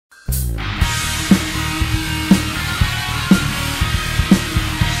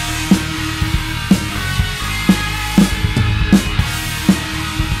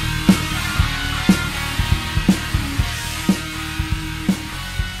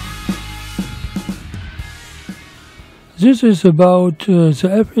This is about the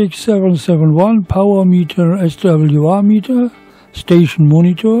FX771 power meter SWR meter station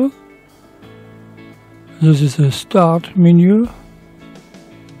monitor. This is a start menu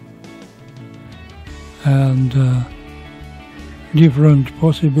and different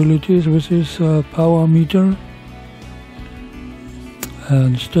possibilities with this power meter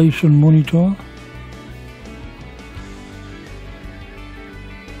and station monitor.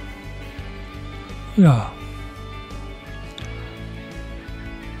 Yeah.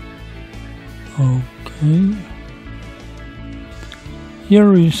 Okay.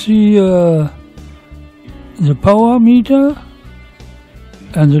 Here we see the power meter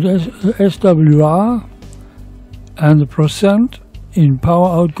and the SWR and the percent in power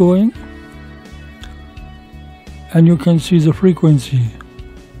outgoing, and you can see the frequency.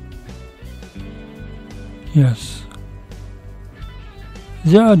 Yes.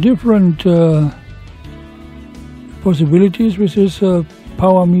 There are different possibilities with this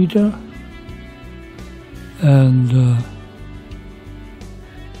power meter, and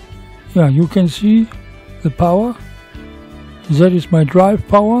yeah, you can see the power. That is my drive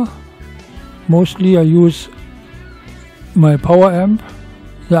power. Mostly I use my power amp,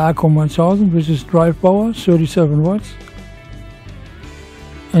 the Acom 1000, which is drive power, 37 watts,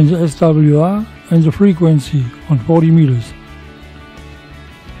 and the SWR and the frequency on 40 meters.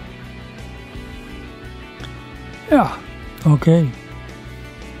 Yeah, okay.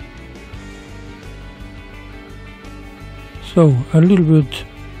 So a little bit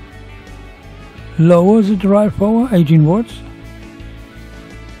lower the drive power, 18 watts.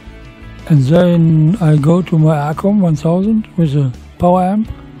 And then I go to my Acom 1000 with a power amp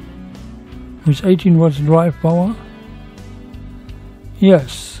with 18 watts drive power.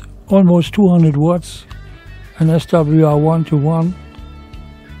 Yes, almost 200 watts and SWR 1:1.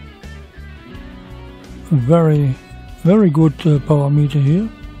 Very good power meter here.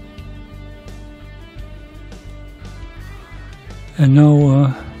 And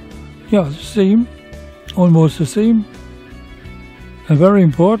now, yeah, the same, almost the same. And very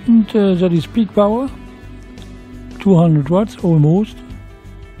important, that is peak power, 200 watts almost.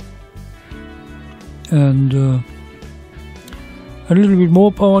 And a little bit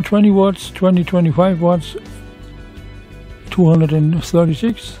more power, 20 watts, 25 watts,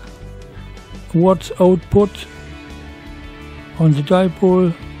 236 watts output on the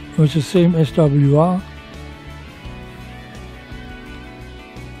dipole with the same SWR.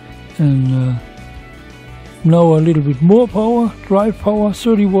 And now a little bit more power, drive power,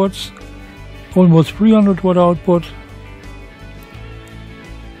 30 watts, almost 300 watt output.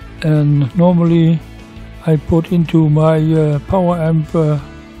 And normally I put into my power amp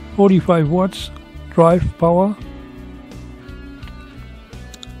 45 watts drive power,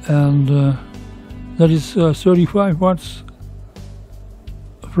 and that is 35 watts,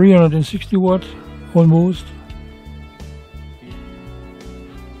 360 watts almost.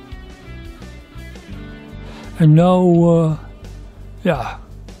 And now, yeah,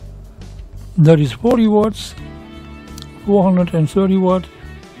 that is 40 watts, 430 watt,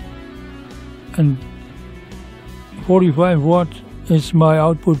 and 45 watt is my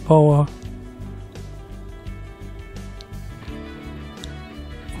output power,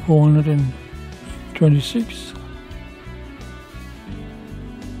 426.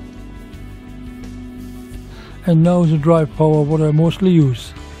 And now the drive power, what I mostly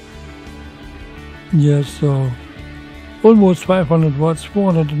use. Yes, so almost 500 watts,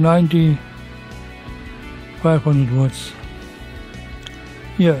 490, 500 watts.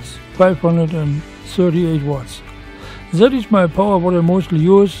 Yes, 538 watts. That is my power, what I mostly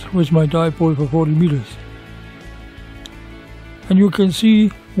use with my dipole for 40 meters. And you can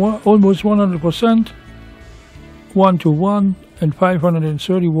see almost 100%, 1:1, and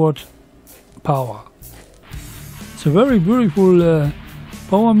 530 watt power. It's a very beautiful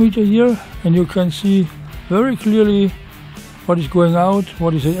power meter here, and you can see very clearly what is going out,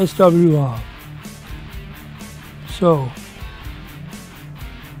 what is the SWR. So,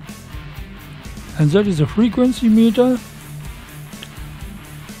 and that is a frequency meter.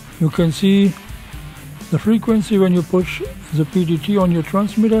 You can see the frequency when you push the PDT on your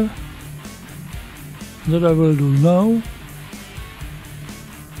transmitter. That I will do now.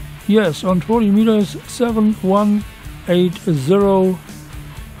 Yes, on 40 meters, 7180.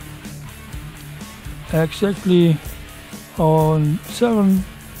 Exactly on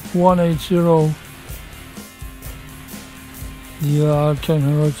 7180. Yeah, 10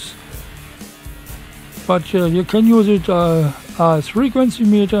 hertz. But you can use it as frequency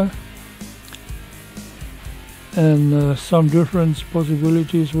meter, and some different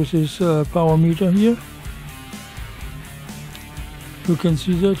possibilities with this power meter here. You can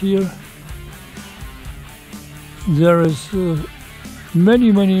see that here. There is many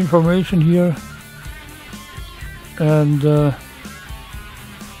information here, and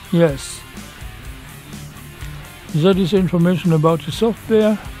yes, that is information about the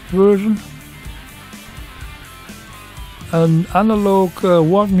software version. An analog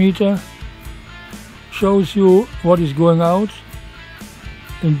watt meter shows you what is going out.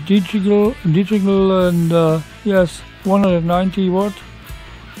 In digital and yes, 190 watt.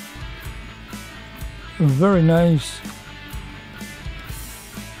 Very nice.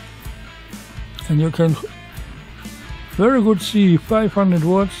 And you can very good see 500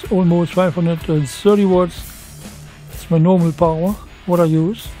 watts, almost 530 watts. It's my normal power, what I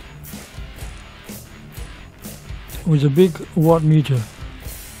use, with a big watt meter.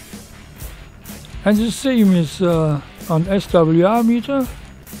 And the same is on SWR meter.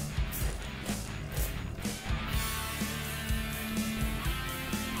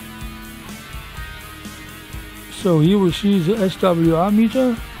 So here we see the SWR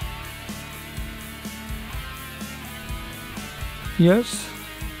meter. Yes,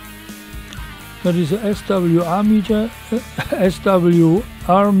 that is a SWR meter,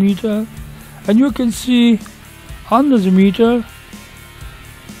 and you can see under the meter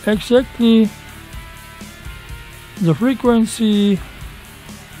exactly the frequency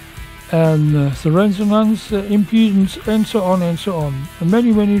and the resonance, impedance, and so on and so on. And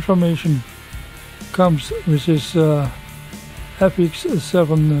many information comes with this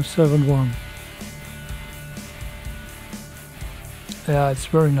FX771. Yeah, it's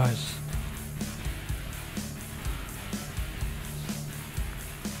very nice.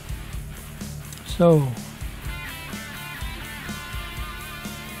 So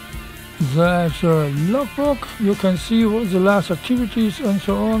there's a logbook. You can see what the last activities and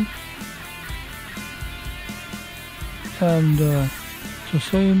so on. And the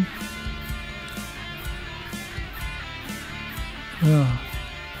same. Yeah.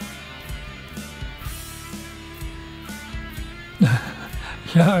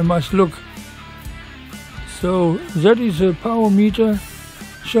 Yeah, I must look. So that is a power meter,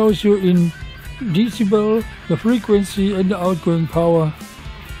 shows you in decibel the frequency and the outgoing power,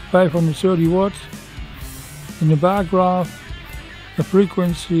 530 watts. In the bar graph, the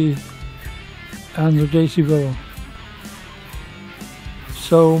frequency and the decibel.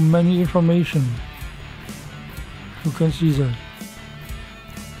 So many information. You can see that.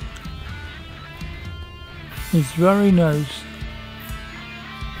 It's very nice.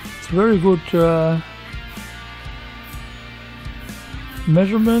 It's very good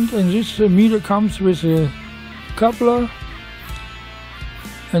measurement, and this meter comes with a coupler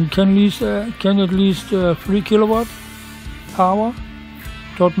and can at least 3 kilowatt power,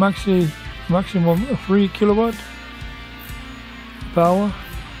 tot maximum 3 kilowatt power.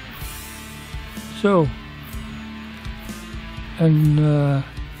 So, and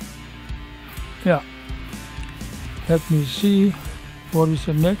yeah, let me see what is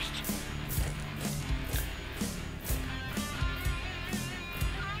the next.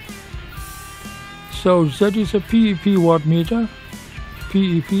 So that is a PEP watt meter.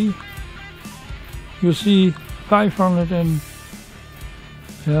 PEP. You see 500 and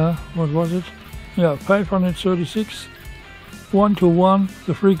what was it? Yeah, 536. 1-to-1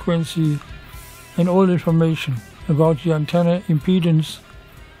 the frequency and all information about the antenna, impedance,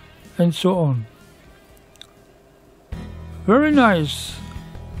 and so on. Very nice.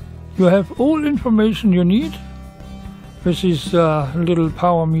 You have all information you need with this little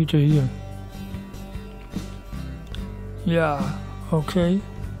power meter here. Yeah, okay.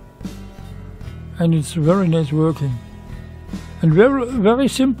 And it's very nice working. And very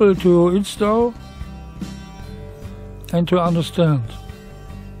simple to install and to understand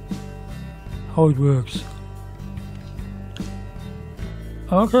how it works.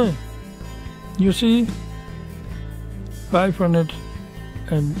 Okay, you see 500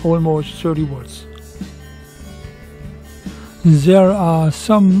 and almost 30 watts. There are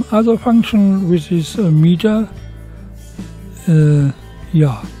some other functions with this meter.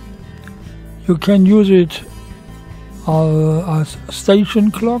 Yeah, you can use it as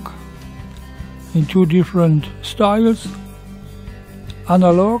station clock in two different styles.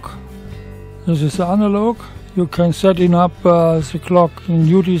 Analog, this is analog. You can set up the clock in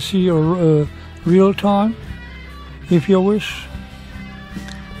UTC or real time if you wish.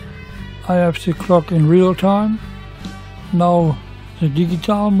 I have the clock in real time. Now the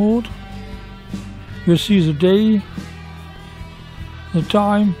digital mode. You see the day, the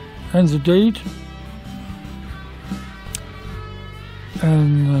time and the date,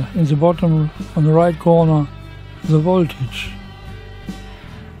 and in the bottom on the right corner the voltage.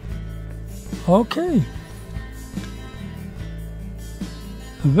 Okay.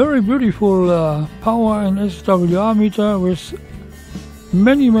 A very beautiful power and SWR meter with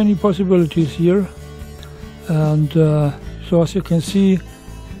many possibilities here, and so as you can see,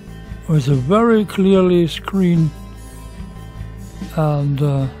 with a very clearly screen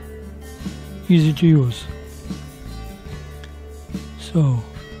and easy to use. So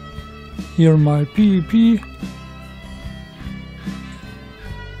here my PEP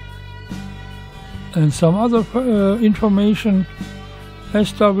and some other information,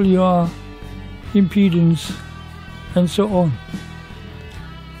 SWR, impedance, and so on.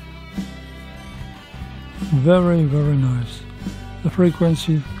 Very nice. The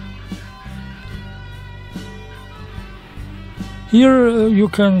frequency. Here you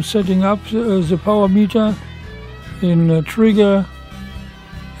can setting up the power meter in trigger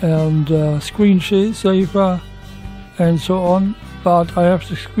and screensaver and so on, but I have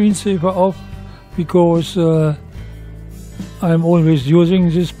the screensaver off because I'm always using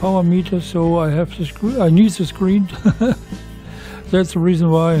this power meter, so I have the I need the screen. That's the reason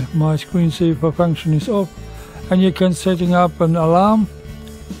why my screensaver function is off. And you can setting up an alarm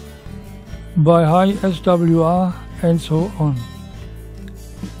by high SWR and so on.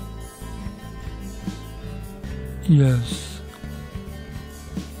 Yes.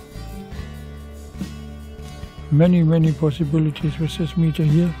 Many possibilities with this meter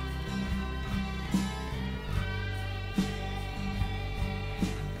here.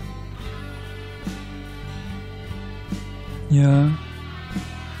 Yeah.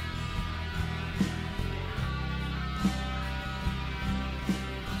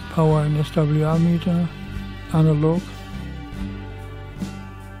 Power and SWR meter, analog.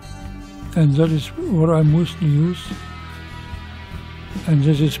 And that is what I mostly use. And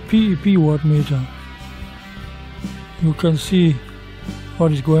this is Pep Watt Meter. You can see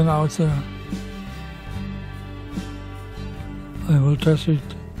what is going out there. I will test it.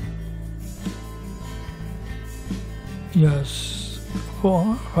 Yes,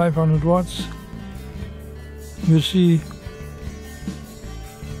 500 watts. You see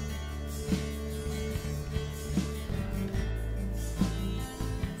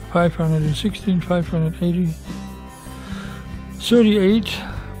 516, 580, 38.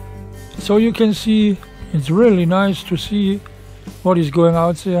 So you can see it's really nice to see what is going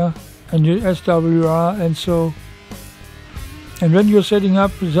out there and the SWR and so. And when you're setting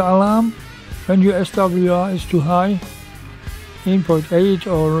up the alarm, when your SWR is too high, 8.8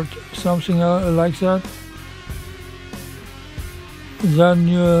 or something like that, then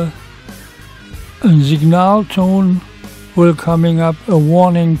your signal tone will coming up, a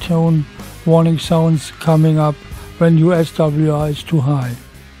warning tone, warning sounds coming up when your SWR is too high.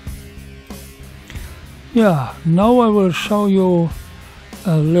 Yeah, now I will show you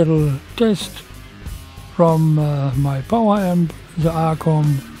a little test from my power amp, the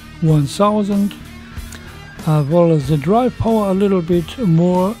Acom 1000. Well, the drive power a little bit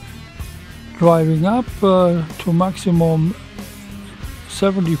more, driving up to maximum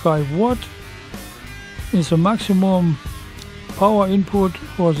 75 watt is the maximum power input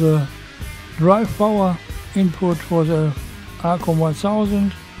for the drive power input for the Acom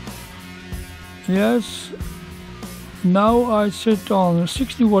 1000. Yes, now I sit on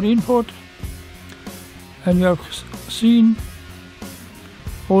 60 watt input and you have seen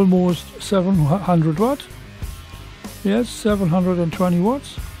almost 700 watt. Yes, 720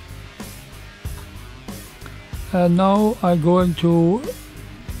 watts. And now I'm going to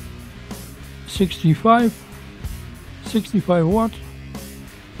 65 watt.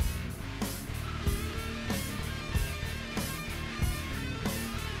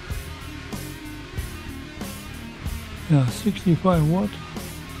 Yeah, 65 watt.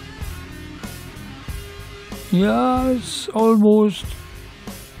 Yeah, it's almost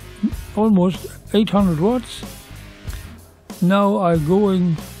 800 watts. Now I'm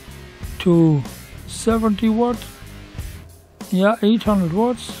going to 70 watt. Yeah, 800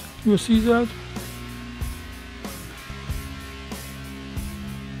 watts. You see that?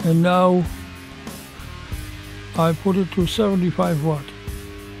 And now I put it to 75 watt.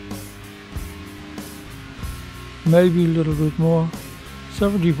 Maybe a little bit more.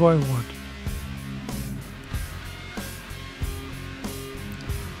 75 watt.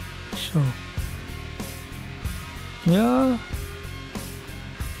 So, yeah,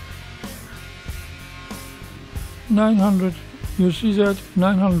 900, you see that,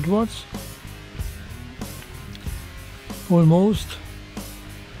 900 watts, almost.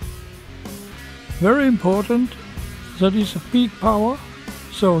 Very important, that is a peak power,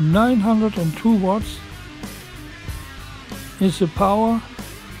 so 902 watts is the power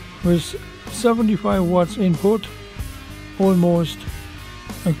with 75 watts input, almost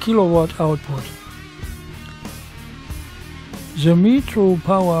a kilowatt output. The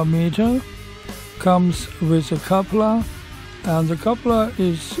Metropwr Meter comes with a coupler, and the coupler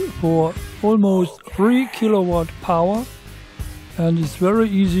is for almost 3 kilowatt power, and it's very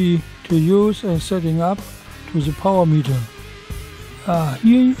easy to use and setting up to the power meter.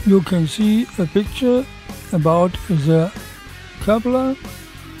 Here you can see a picture about the coupler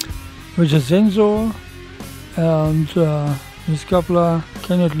with a sensor, and this coupler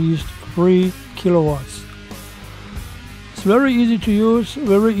can at least 3 kilowatts. It's very easy to use,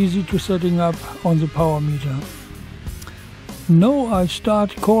 very easy to setting up on the power meter. Now I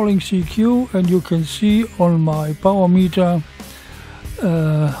start calling CQ, and you can see on my power meter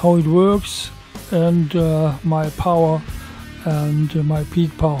how it works, and my power and my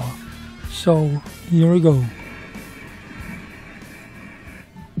peak power. So here we go.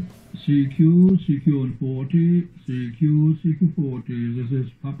 CQ on 40, CQ 40. This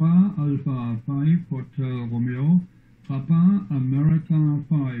is Papa Alpha 5 Hotel Romeo, Papa America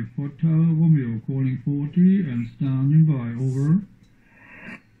 5 Hotel Romeo, calling 40 and standing by. Over.